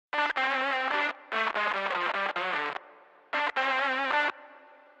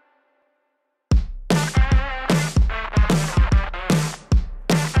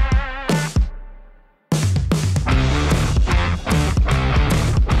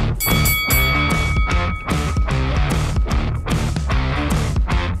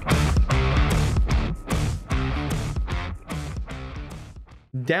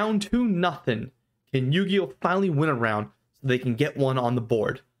down 2-0. Can Yu-Gi-Oh finally win a round so they can get one on the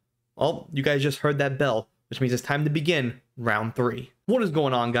board? Well, you guys just heard that bell, which means it's time to begin round 3. What is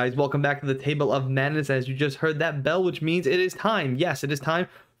going on, guys? Welcome back to the Table of Madness. As you just heard that bell, which means it is time. Yes, it is time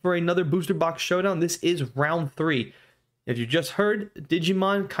for another booster box showdown. This is round 3. As you just heard,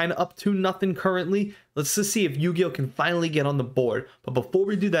 Digimon kind of up 2-0 currently. Let's just see if Yu-Gi-Oh can finally get on the board. But before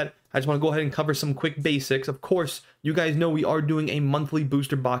we do that, I just want to go ahead and cover some quick basics. Of course, you guys know we are doing a monthly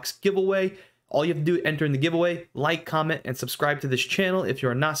booster box giveaway. All you have to do is enter in the giveaway, like, comment, and subscribe to this channel. If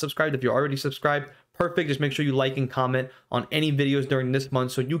you're not subscribed, if you're already subscribed, perfect. Just make sure you like and comment on any videos during this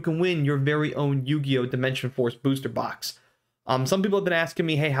month so you can win your very own Yu-Gi-Oh! Dimension Force booster box. Some people have been asking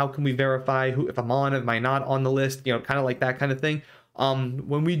me, hey, how can we verify who, if I'm on, am I not on the list? You know, kind of like that kind of thing.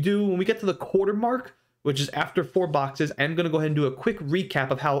 When we get to the quarter mark, which is after 4 boxes, I'm going to go ahead and do a quick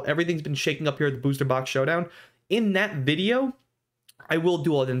recap of how everything's been shaking up here at the Booster Box Showdown. In that video, I will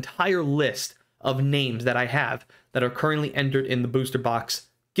do an entire list of names that I have that are currently entered in the Booster Box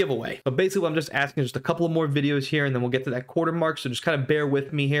giveaway. But basically, I'm just asking just a couple of more videos here, and then we'll get to that quarter mark. So just kind of bear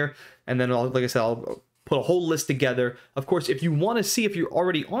with me here. And then, like I said, I'll put a whole list together. Of course, if you want to see if you're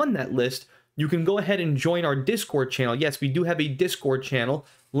already on that list, you can go ahead and join our Discord channel. Yes, we do have a Discord channel.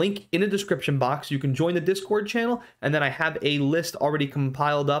 Link in the description box. You can join the Discord channel, and then I have a list already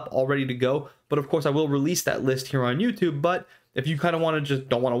compiled up, all ready to go. But of course, I will release that list here on YouTube. But if you kind of want to just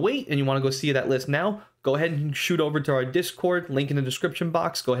don't want to wait and you want to go see that list now, go ahead and shoot over to our Discord, link in the description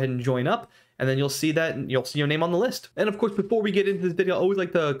box. Go ahead and join up, and then you'll see that, and you'll see your name on the list. And of course, before we get into this video, I always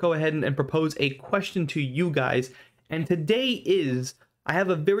like to go ahead and propose a question to you guys. And today I have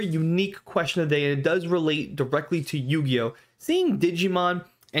a very unique question today, and it does relate directly to Yu-Gi-Oh! Seeing Digimon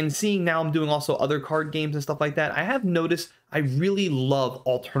and seeing now I'm doing also other card games and stuff like that, I have noticed I really love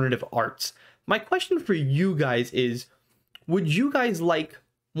alternative arts. My question for you guys is, would you guys like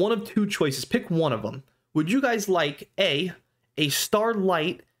one of 2 choices? Pick one of them. Would you guys like a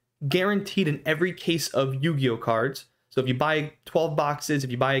Starlight guaranteed in every case of Yu-Gi-Oh cards? So if you buy 12 boxes,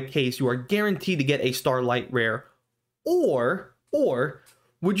 if you buy a case, you are guaranteed to get a Starlight rare. Or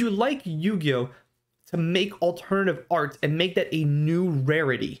would you like Yu-Gi-Oh to make alternative arts and make that a new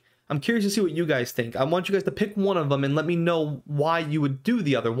rarity? I'm curious to see what you guys think. I want you guys to pick one of them and let me know why you would do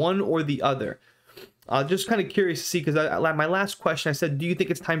the other, one or the other. Just kind of curious to see, because my last question, I said, do you think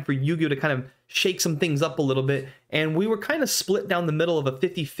it's time for Yu-Gi-Oh to kind of shake some things up a little bit? And we were kind of split down the middle of a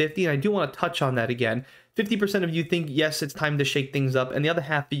 50-50, and I do want to touch on that again. 50% of you think, yes, it's time to shake things up, and the other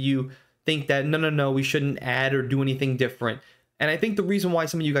half of you think that, no, we shouldn't add or do anything different. And I think the reason why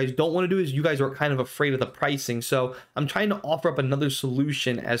some of you guys don't want to do is you guys are kind of afraid of the pricing. So I'm trying to offer up another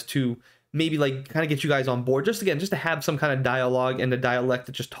solution as to maybe like kind of get you guys on board, just to have some kind of dialogue and a dialect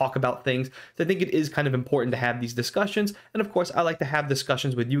to just talk about things. So I think it is kind of important to have these discussions. And of course, I like to have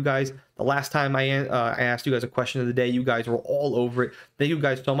discussions with you guys. The last time I asked you guys a question of the day, you guys were all over it. Thank you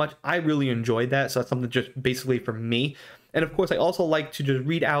guys so much. I really enjoyed that. So that's something just basically for me. And of course, I also like to just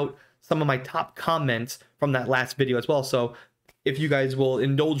read out some of my top comments from that last video as well. So if you guys will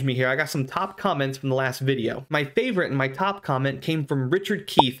indulge me here, I got some top comments from the last video. My favorite and my top comment came from Richard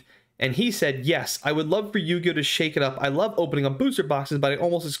Keith. And he said, yes, I would love for Yu-Gi-Oh to shake it up. I love opening up booster boxes, but I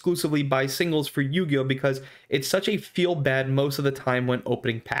almost exclusively buy singles for Yu-Gi-Oh because it's such a feel bad most of the time when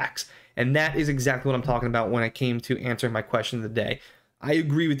opening packs. And that is exactly what I'm talking about when I came to answering my question of the day. I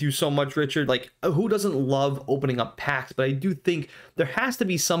agree with you so much, Richard. Like, who doesn't love opening up packs? But I do think there has to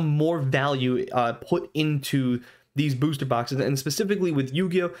be some more value put into these booster boxes, and specifically with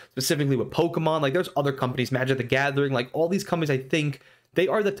Yu-Gi-Oh, specifically with Pokemon. Like, there's other companies, Magic the Gathering, like all these companies, I think they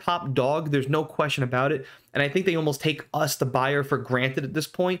are the top dog. There's no question about it. And I think they almost take us, the buyer, for granted at this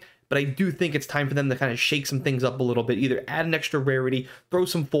point. But I do think it's time for them to kind of shake some things up a little bit. Either add an extra rarity, throw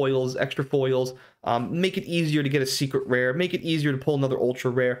some foils, extra foils, make it easier to get a secret rare, make it easier to pull another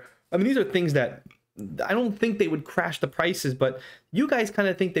ultra rare. I mean, these are things that I don't think they would crash the prices, but you guys kind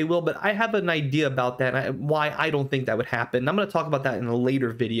of think they will. But I have an idea about that, and why I don't think that would happen. I'm going to talk about that in a later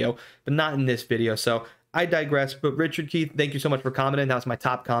video, but not in this video. So I digress. But Richard Keith, thank you so much for commenting. That was my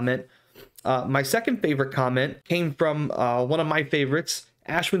top comment. My second favorite comment came from one of my favorites,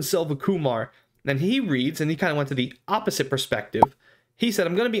 Ashwin Selva Kumar. And he reads, and he kind of went to the opposite perspective. He said,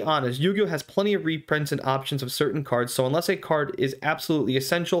 I'm going to be honest, Yu-Gi-Oh has plenty of reprints and options of certain cards, so unless a card is absolutely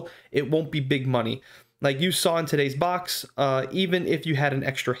essential, it won't be big money. Like you saw in today's box, even if you had an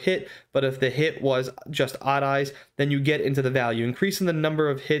extra hit, but if the hit was just odd eyes, then you get into the value. Increasing the number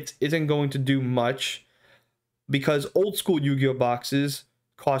of hits isn't going to do much because old school Yu-Gi-Oh boxes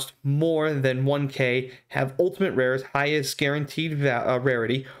cost more than 1K, have ultimate rares, highest guaranteed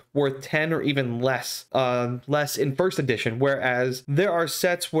rarity, worth 10 or even less in first edition, whereas there are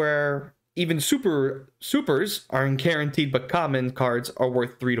sets where even supers aren't guaranteed, but common cards are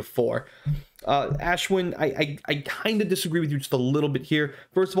worth 3 to 4. Ashwin, I kind of disagree with you just a little bit here.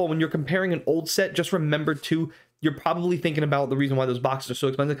 First of all, when you're comparing an old set, just remember too, you're probably thinking about the reason why those boxes are so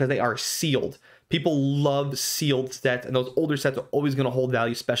expensive because they are sealed. People love sealed sets, and those older sets are always going to hold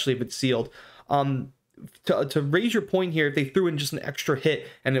value, especially if it's sealed. To raise your point here, if they threw in just an extra hit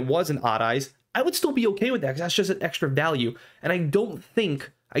and it was an Odd Eyes, I would still be okay with that because that's just an extra value. And I don't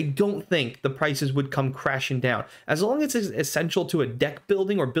think the prices would come crashing down. As long as it's essential to a deck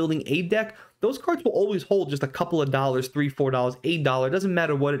building or building a deck, those cards will always hold just a couple of dollars, $3, $4, $8. Doesn't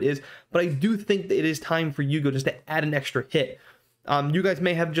matter what it is. But I do think that it is time for Yu-Gi-Oh! Just to add an extra hit. You guys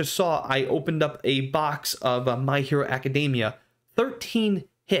may have just saw I opened up a box of My Hero Academia. 13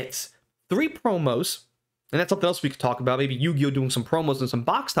 hits, 3 promos, and that's something else we could talk about. Maybe Yu-Gi-Oh! Doing some promos and some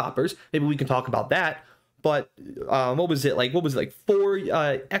box toppers. Maybe we can talk about that. But what was it like? 4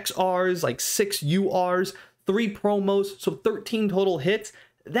 XRs, like 6 URs, 3 promos, so 13 total hits.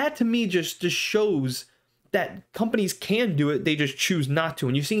 That to me just shows that companies can do it, they just choose not to.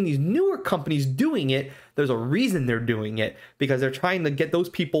 And you're seeing these newer companies doing it. There's a reason they're doing it, because they're trying to get those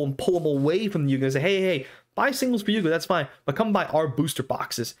people and pull them away from Yu-Gi-Oh! And say, hey, buy singles for Yu-Gi-Oh! That's fine, but come buy our booster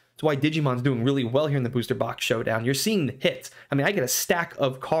boxes. That's why Digimon's doing really well here in the booster box showdown. You're seeing the hits. I mean, I get a stack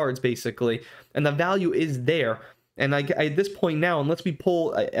of cards basically, and the value is there. And at this point now, unless we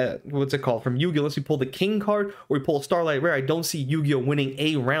pull, what's it called, from Yu-Gi-Oh! Unless we pull the King card or we pull a Starlight Rare, I don't see Yu-Gi-Oh! Winning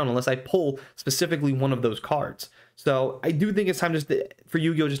a round unless I pull specifically one of those cards. So I do think it's time for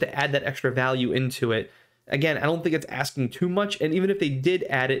Yu-Gi-Oh! Just to add that extra value into it. Again, I don't think it's asking too much, and even if they did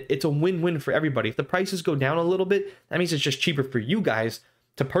add it, it's a win-win for everybody. If the prices go down a little bit, that means it's just cheaper for you guys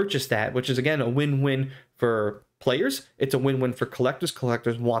to purchase that, which is, again, a win-win for players. It's a win-win for collectors.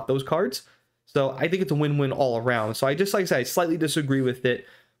 Collectors want those cards. So I think it's a win-win all around. So I just, like I said, I slightly disagree with it,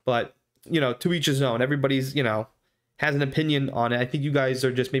 but, you know, to each his own. Everybody's, you know, has an opinion on it. I think you guys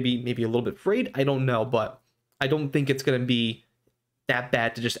are just maybe a little bit afraid. I don't know, but I don't think it's going to be that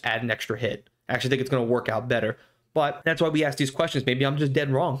bad to just add an extra hit. I actually think it's going to work out better. But that's why we ask these questions. Maybe I'm just dead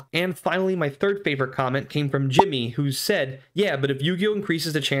wrong. And finally, my third favorite comment came from Jimmy, who said, yeah, but if Yu-Gi-Oh!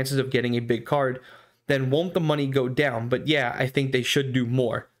 Increases the chances of getting a big card, then won't the money go down? But yeah, I think they should do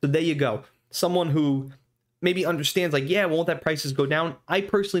more. So there you go. Someone who maybe understands, like, yeah, won't that prices go down? I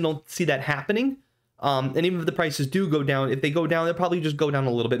personally don't see that happening. And even if the prices do go down, if they go down, they'll probably just go down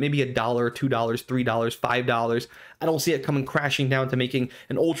a little bit, maybe $1, $2, $3, $5. I don't see it coming crashing down to making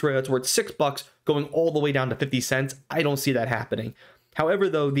an ultra that's worth $6 going all the way down to 50 cents. I don't see that happening. However,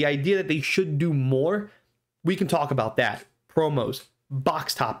 though, the idea that they should do more, we can talk about that. Promos,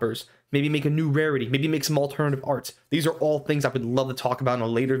 box toppers, maybe make a new rarity, maybe make some alternative arts. These are all things I would love to talk about in a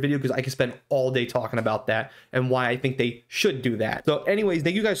later video, because I could spend all day talking about that and why I think they should do that. So anyways,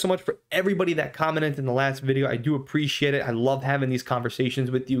 thank you guys so much for everybody that commented in the last video. I do appreciate it. I love having these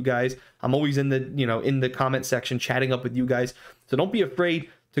conversations with you guys. I'm always in the, you know, in the comment section chatting up with you guys. So don't be afraid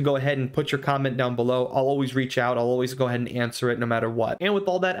to go ahead and put your comment down below. I'll always reach out. I'll always go ahead and answer it no matter what. And with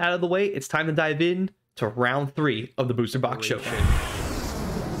all that out of the way, it's time to dive in to round 3 of the Booster Box Showdown.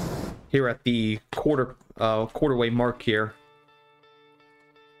 Here at the quarterway mark here.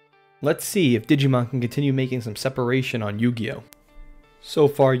 Let's see if Digimon can continue making some separation on Yu-Gi-Oh! So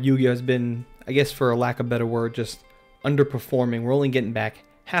far, Yu-Gi-Oh! Has been, I guess for a lack of a better word, just underperforming. We're only getting back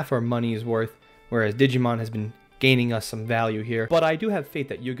half our money's worth, whereas Digimon has been gaining us some value here. But I do have faith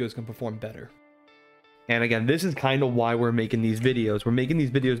that Yu-Gi-Oh! Is going to perform better. And again, this is kind of why we're making these videos. We're making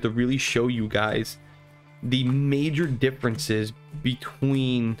these videos to really show you guys the major differences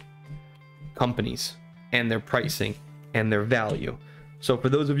between companies and their pricing and their value. So for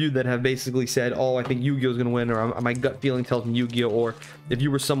those of you that have basically said, oh, I think Yu-Gi-Oh! Is going to win, or my gut feeling tells me Yu-Gi-Oh! Or if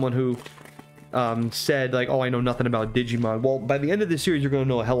you were someone who said like, oh, I know nothing about Digimon, well, by the end of the series, you're going to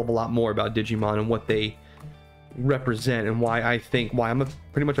know a hell of a lot more about Digimon and what they represent and why I'm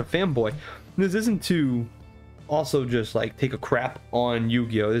pretty much a fanboy. This isn't to also just like take a crap on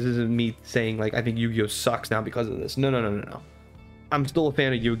Yu-Gi-Oh! This isn't me saying like I think Yu-Gi-Oh! Sucks now because of this. No. I'm still a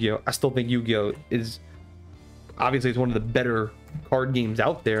fan of Yu-Gi-Oh! I still think Yu-Gi-Oh! Is obviously it's one of the better card games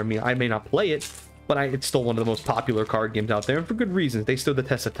out there. I mean, I may not play it, but it's still one of the most popular card games out there, and for good reasons. They stood the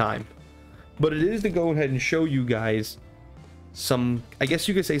test of time. But it is to go ahead and show you guys some, I guess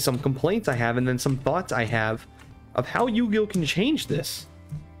you could say, some complaints I have, and then some thoughts I have of how Yu-Gi-Oh! Can change this.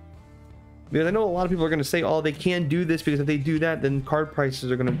 Because I know a lot of people are going to say, oh, they can't do this because if they do that, then card prices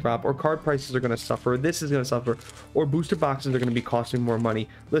are going to drop, or card prices are going to suffer, this is going to suffer, or booster boxes are going to be costing more money.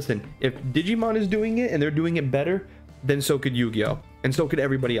 Listen, if Digimon is doing it and they're doing it better, then so could Yu-Gi-Oh! And so could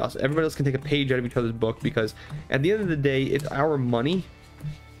everybody else. Everybody else can take a page out of each other's book, because at the end of the day, it's our money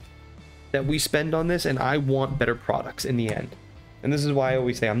that we spend on this, and I want better products in the end. And this is why I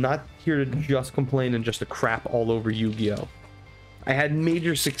always say I'm not here to just complain and just to crap all over Yu-Gi-Oh! I had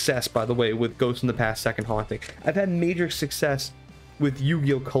major success, by the way, with Ghost in the Past Second Haunting. I've had major success with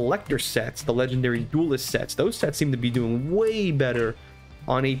Yu-Gi-Oh! Collector sets, the Legendary Duelist sets. Those sets seem to be doing way better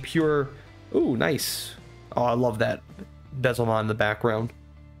on a pure... Ooh, nice. Oh, I love that bezel in the background.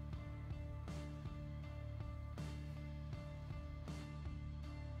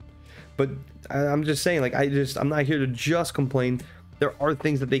 But I'm just saying, like, I'm not here to just complain. There are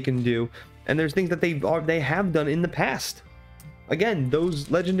things that they can do, and there's things that they have done in the past. Again,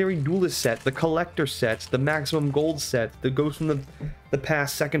 those Legendary Duelist sets, the collector sets, the Maximum Gold sets, the Ghost from the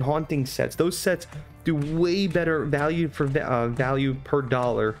Past Second Haunting sets, those sets do way better value for value per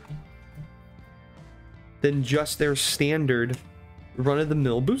dollar than just their standard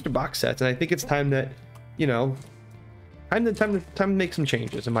run-of-the-mill booster box sets. And I think it's time that, you know, time to make some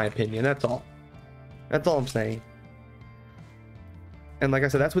changes, in my opinion. That's all I'm saying. And like I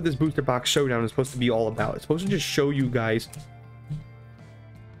said, that's what this booster box showdown is supposed to be all about. It's supposed to just show you guys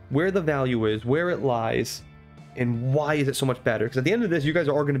where the value is, where it lies, and why is it so much better. Because at the end of this, you guys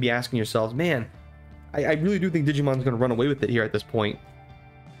are all going to be asking yourselves, man, I really do think Digimon's going to run away with it here at this point.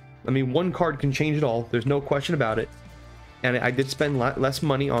 I mean, one card can change it all. There's no question about it. And I did spend less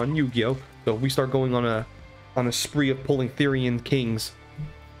money on Yu-Gi-Oh! So if we start going on a spree of pulling Therian Kings,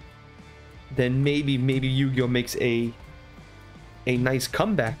 then maybe Yu-Gi-Oh! Makes a nice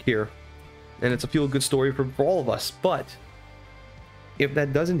comeback here. And it's a feel-good story for all of us. But if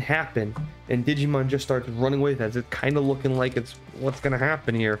that doesn't happen, and Digimon just starts running away with it, it's kind of looking like it's what's going to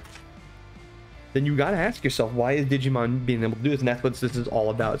happen here, then you got to ask yourself, why is Digimon being able to do this? And that's what this is all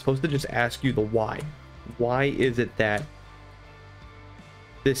about. It's supposed to just ask you the why. Why is it that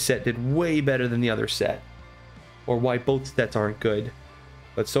this set did way better than the other set? Or why both sets aren't good?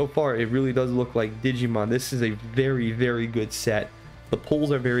 But so far, it really does look like Digimon, this is a very, very good set. The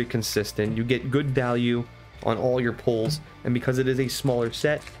pulls are very consistent. You get good value on all your pulls. And because it is a smaller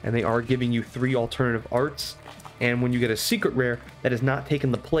set, and they are giving you 3 alternative arts, and when you get a secret rare that is not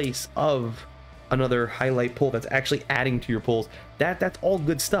taking the place of another highlight pull that's actually adding to your pulls, that's all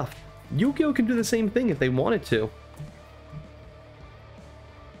good stuff. Yu-Gi-Oh! Can do the same thing if they wanted to.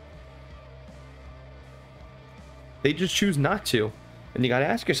 They just choose not to. And you gotta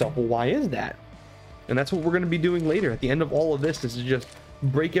ask yourself, well, why is that? And that's what we're gonna be doing later. At the end of all of this is to just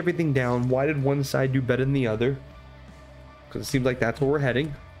break everything down. Why did one side do better than the other? Because it seems like that's where we're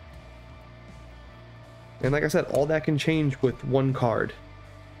heading. And like I said, all that can change with one card.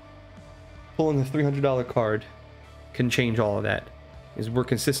 Pulling the $300 card can change all of that. Is we're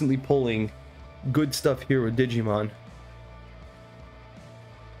consistently pulling good stuff here with Digimon.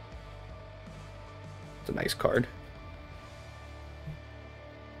 It's a nice card.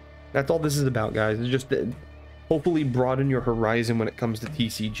 That's all this is about, guys. It's just to hopefully broaden your horizon when it comes to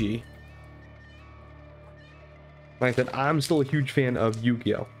TCG. Like I said, I'm still a huge fan of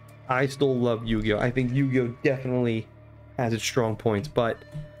Yu-Gi-Oh! I still love Yu-Gi-Oh! I think Yu-Gi-Oh! Definitely has its strong points, but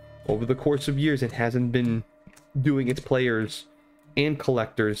over the course of years, it hasn't been doing its players and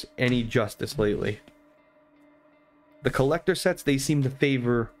collectors any justice lately. The collector sets, they seem to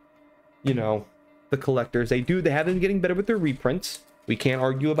favor, you know, the collectors. They have been getting better with their reprints. We can't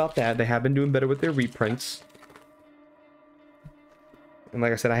argue about that. They have been doing better with their reprints. And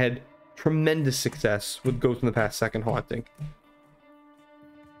like I said, I had tremendous success with Ghost in the Past Second Haunting.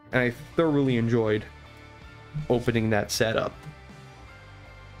 And I thoroughly enjoyed opening that set up.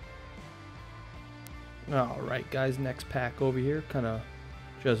 Alright guys, next pack over here, kind of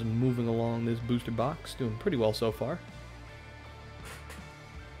just moving along this booster box, doing pretty well so far.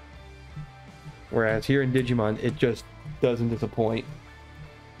 Whereas here in Digimon, it just doesn't disappoint.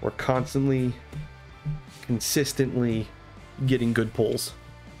 We're constantly, consistently getting good pulls.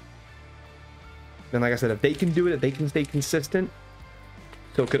 And like I said, if they can do it, if they can stay consistent,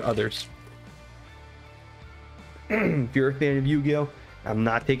 so could others. If you're a fan of Yu-Gi-Oh!, I'm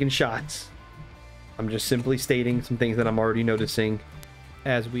not taking shots. I'm just simply stating some things that I'm already noticing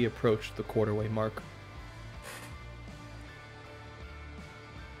as we approach the quarterway mark.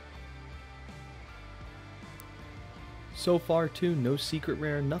 So far too, no secret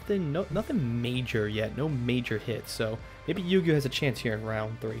rare, nothing major yet, no major hits, so maybe Yu-Gi-Oh! Has a chance here in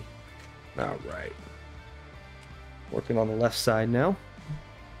round 3. Alright. Working on the left side now.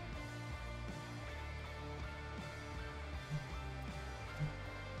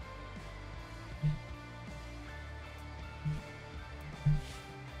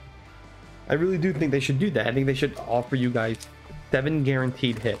 I really do think they should do that. I think they should offer you guys 7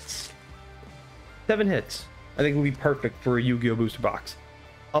 guaranteed hits. 7 hits. I think it would be perfect for a Yu-Gi-Oh! Booster box.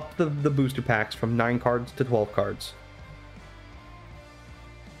 Up the booster packs from 9 cards to 12 cards.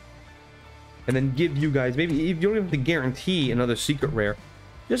 And then give you guys, maybe you don't even have to guarantee another secret rare.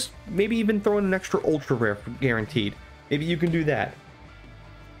 Just maybe even throw in an extra ultra rare for guaranteed. Maybe you can do that.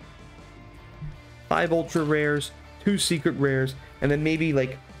 5 ultra rares, 2 secret rares, and then maybe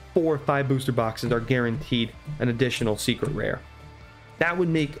like 4 or 5 booster boxes are guaranteed an additional secret rare. That would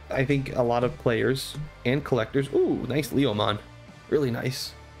make, I think, a lot of players and collectors. Ooh, nice Leomon. Really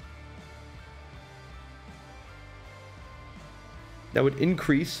nice. That would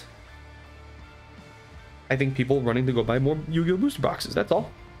increase, I think, people running to go buy more Yu-Gi-Oh! Booster boxes. That's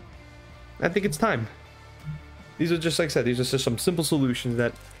all. I think it's time. These are just, like I said, these are just some simple solutions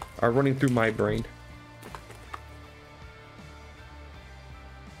that are running through my brain.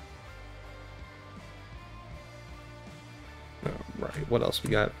 Alright, what else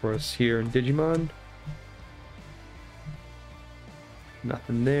we got for us here in Digimon?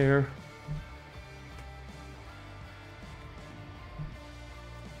 Nothing there.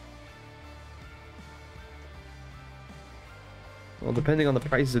 Well, depending on the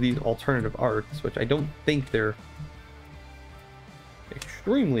prices of these alternative arts, which I don't think they're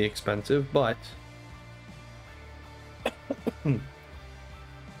extremely expensive, but with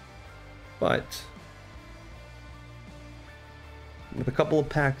a couple of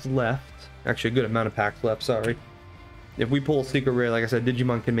packs left, actually a good amount of packs left, sorry. If we pull a secret rare, like I said,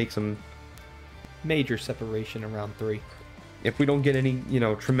 Digimon can make some major separation around 3. If we don't get any, you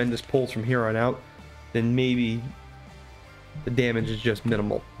know, tremendous pulls from here on out, then maybe the damage is just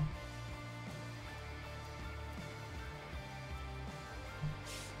minimal.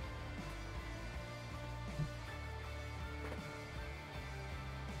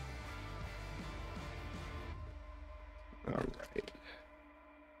 All right.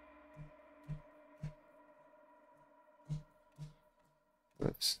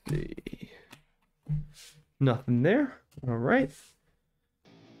 Let's see. Nothing there. All right.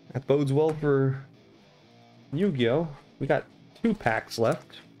 That bodes well for Yu-Gi-Oh! We got 2 packs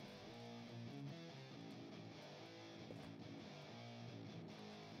left.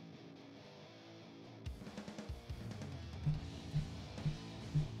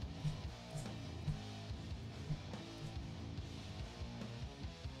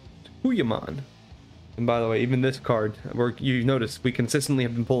 Digimon. And by the way, even this card, you notice we consistently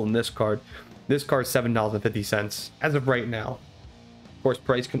have been pulling this card. This card's $7.50 as of right now. Of course,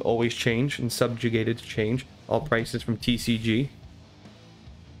 price can always change and subjugated to change. All prices from TCG.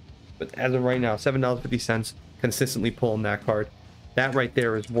 But as of right now, $7.50, consistently pulling that card. That right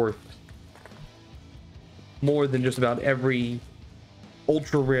there is worth more than just about every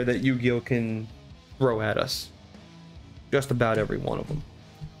ultra rare that Yu-Gi-Oh! Can throw at us. Just about every one of them.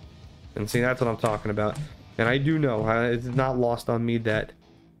 And see, that's what I'm talking about. And I do know, it's not lost on me that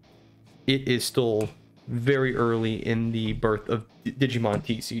it is still very early in the birth of Digimon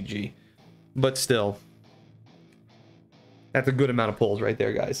TCG. But still, that's a good amount of pulls right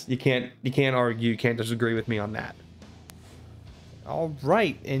there, guys. You can't argue, you can't disagree with me on that. All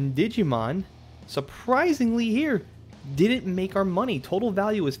right, and Digimon, surprisingly here, didn't make our money. Total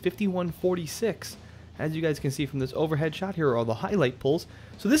value is 51.46. As you guys can see from this overhead shot, here are all the highlight pulls.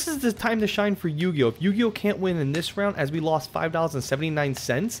 So this is the time to shine for Yu-Gi-Oh! If Yu-Gi-Oh! Can't win in this round, as we lost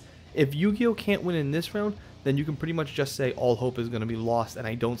 $5.79, if Yu-Gi-Oh! Can't win in this round, then you can pretty much just say all hope is going to be lost, and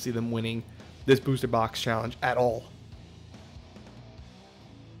I don't see them winning this booster box challenge at all.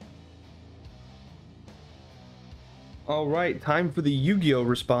 All right, time for the Yu-Gi-Oh!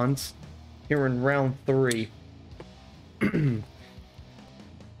 Response here in round 3.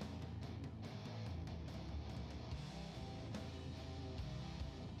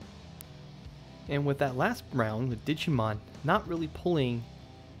 And with that last round, with Digimon not really pulling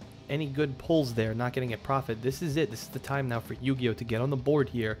any good pulls there, not getting a profit, this is it. This is the time now for Yu-Gi-Oh! To get on the board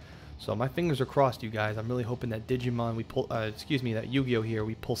here. So my fingers are crossed, you guys. I'm really hoping that Digimon, we pull, that Yu-Gi-Oh! Here,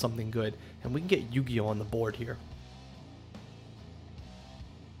 we pull something good. And we can get Yu-Gi-Oh! On the board here.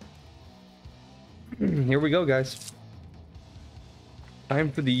 Here we go, guys. Time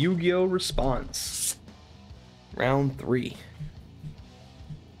for the Yu-Gi-Oh! Response. Round 3.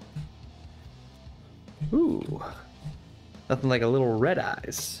 Ooh. Nothing like a little red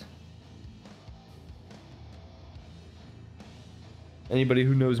eyes. Anybody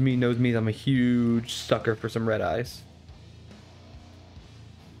who knows me I'm a huge sucker for some red eyes.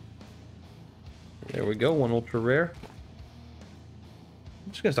 There we go, one ultra rare.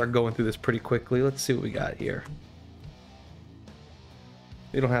 I'm just gonna start going through this pretty quickly. Let's see what we got here.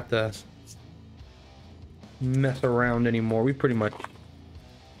 We don't have to mess around anymore. We pretty much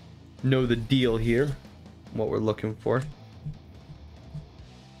know the deal here, what we're looking for.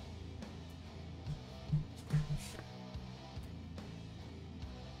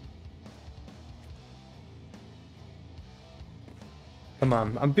 Come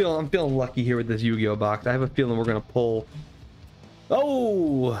on, I'm feeling lucky here with this Yu-Gi-Oh box. I have a feeling we're gonna pull.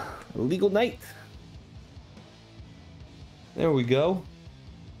 Oh, Legal Knight. There we go.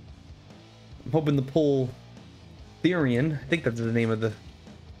 I'm hoping to pull Therian. I think that's the name of the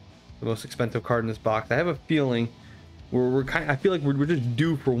most expensive card in this box. I have a feeling I feel like we're just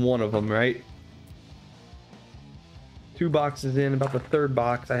due for one of them, right? 2 boxes in, about the 3rd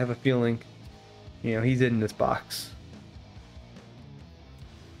box. I have a feeling, you know, he's in this box.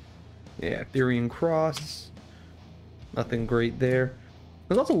 Yeah, Therian Cross. Nothing great there. I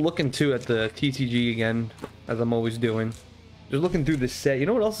was also looking too at the TCG again, as I'm always doing. Just looking through this set. You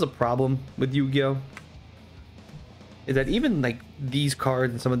know what else is a problem with Yu-Gi-Oh? Is that even like these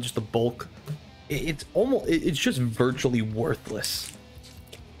cards and some of just the bulk, it's just virtually worthless.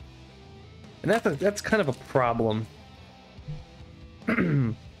 And that's kind of a problem.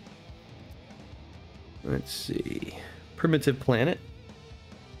 Let's see. Primitive Planet.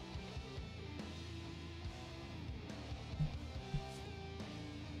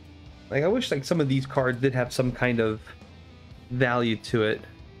 Like, I wish like some of these cards did have some kind of value to it.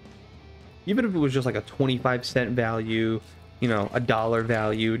 Even if it was just like a 25-cent value, you know, a $1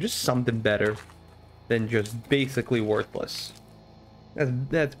 value, just something better than just basically worthless.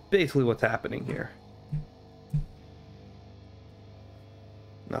 That's basically what's happening here.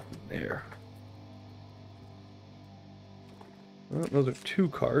 Nothing there. Well, those are 2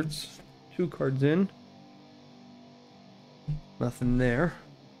 cards. 2 cards in. Nothing there.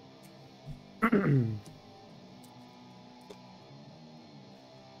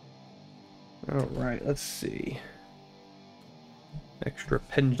 All right, let's see. Extra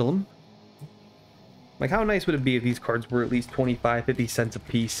pendulum. Like, how nice would it be if these cards were at least 25, 50 cents a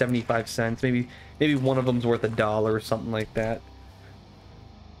piece, 75 cents, maybe one of them's worth $1 or something like that.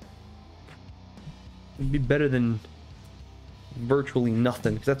 It'd be better than virtually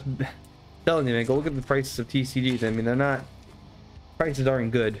nothing, because that's, I'm telling you, man, go look at the prices of TCGs. I mean, they're not, prices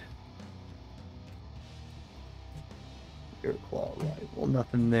aren't good. Your Claw Rival,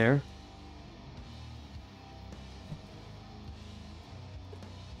 nothing there.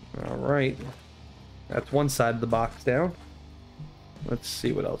 All right, that's one side of the box down. Let's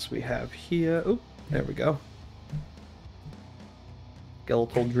see what else we have here. Oh, there we go.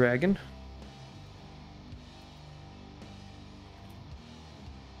 Skeletal Dragon.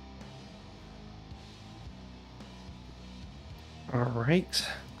 All right,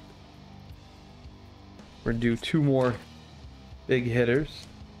 we're due 2 more big hitters.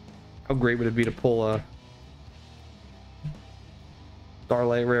 How great would it be to pull a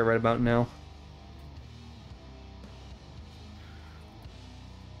Starlight Rare right about now?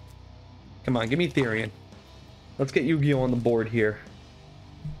 Come on, give me Therian. Let's get Yu-Gi-Oh on the board here.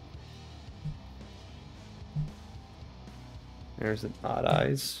 There's an Odd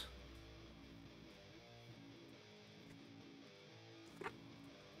Eyes.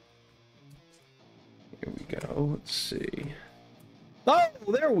 Here we go. Let's see. Oh,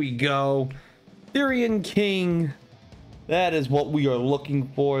 there we go. Therian King. That is what we are looking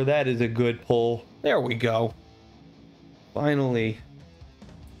for. That is a good pull. There we go. Finally.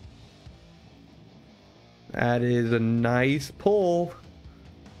 That is a nice pull.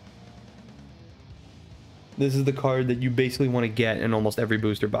 This is the card that you basically want to get in almost every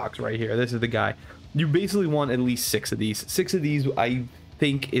booster box right here. This is the guy. You basically want at least 6 of these. 6 of these, I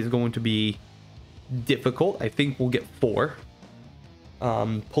think, is going to be difficult. I think we'll get 4.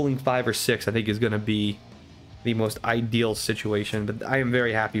 Pulling 5 or 6, I think, is going to be the most ideal situation. But I am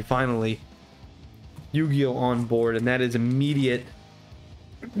very happy. Finally, Yu-Gi-Oh on board, and that is immediate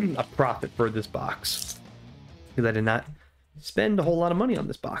a profit for this box, because I did not spend a whole lot of money on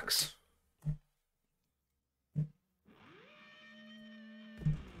this box.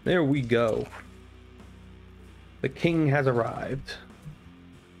 There we go. The king has arrived.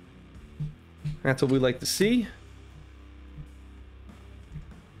 That's what we like to see.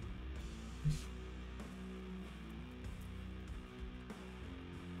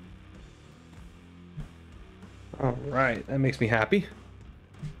 All right, that makes me happy.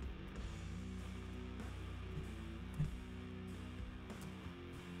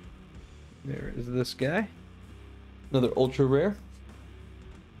 There is this guy. Another ultra rare.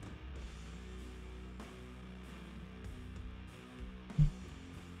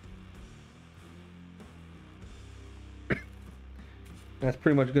 That's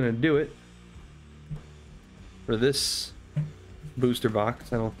pretty much going to do it. for this booster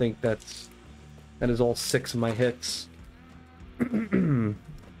box. I don't think that is all 6 of my hits.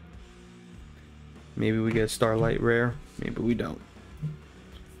 Maybe we get a Starlight rare. Maybe we don't.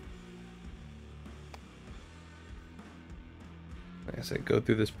 Like I said, go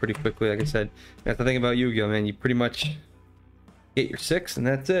through this pretty quickly. Like I said, that's the thing about Yu-Gi-Oh, man. You pretty much get your 6 and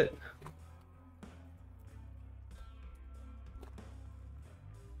that's it.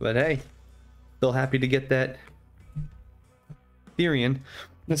 But hey, still happy to get that Therian.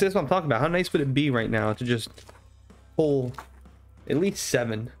 And so that's what I'm talking about. How nice would it be right now to just pull at least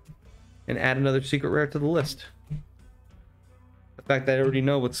 7 and add another secret rare to the list? The fact that I already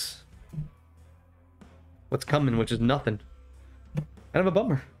know what's coming, which is nothing. Kind of a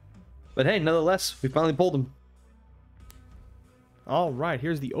bummer. But hey, nonetheless, we finally pulled him. All right,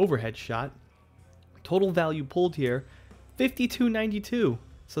 here's the overhead shot. Total value pulled here, $52.92.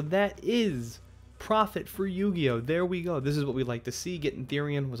 So that is profit for Yu-Gi-Oh! There we go. This is what we like to see. Getting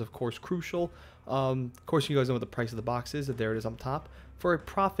Therian was, of course, crucial. Of course, you guys know what the price of the box is. There it is on top. For a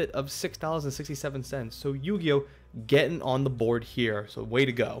profit of $6.67. So Yu-Gi-Oh! Getting on the board here. So way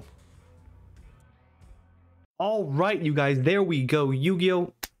to go. All right, you guys. There we go.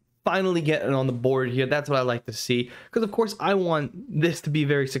 Yu-Gi-Oh! Finally getting on the board here. That's what I like to see, because of course I want this to be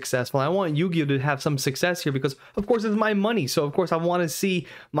very successful. I want Yu-Gi-Oh! To have some success here, because of course it's my money, so of course I want to see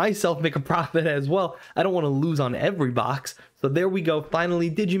myself make a profit as well. I don't want to lose on every box. So there we go.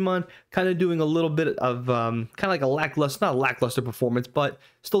 Finally, Digimon kind of doing a little bit of kind of like a lackluster, not a lackluster performance, but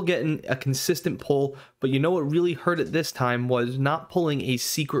still getting a consistent pull. But you know what really hurt it this time was not pulling a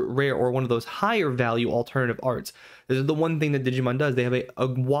secret rare or one of those higher value alternative arts. This is the one thing that Digimon does. They have a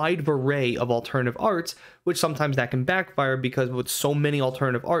wide array of alternative arts, which sometimes that can backfire, because with so many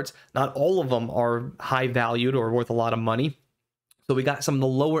alternative arts, not all of them are high valued or worth a lot of money. So we got some of the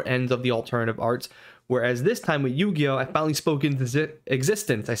lower ends of the alternative arts. Whereas this time with Yu-Gi-Oh, I finally spoke into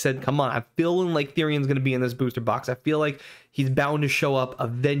existence. I said, come on, I'm feeling like Therian's going to be in this booster box. I feel like he's bound to show up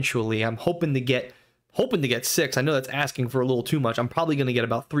eventually. I'm hoping to get 6. I know that's asking for a little too much. I'm probably going to get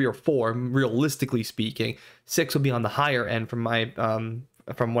about 3 or 4, realistically speaking. 6 will be on the higher end from my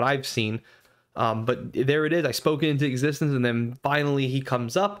from what I've seen. But there it is. I spoke it into existence, and then finally he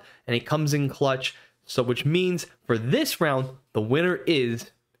comes up, and he comes in clutch. So which means for this round, the winner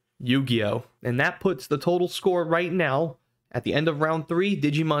is Yu-Gi-Oh! And that puts the total score right now at the end of round 3,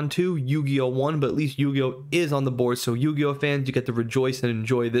 Digimon 2, Yu-Gi-Oh! 1, but at least Yu-Gi-Oh! Is on the board. So Yu-Gi-Oh! Fans, you get to rejoice and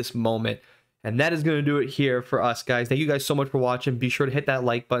enjoy this moment. And that is going to do it here for us, guys. Thank you guys so much for watching. Be sure to hit that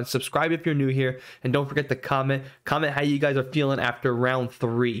like button, subscribe if you're new here, and don't forget to comment how you guys are feeling after round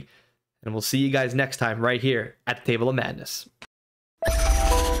 3. And we'll see you guys next time right here at the Table of Madness.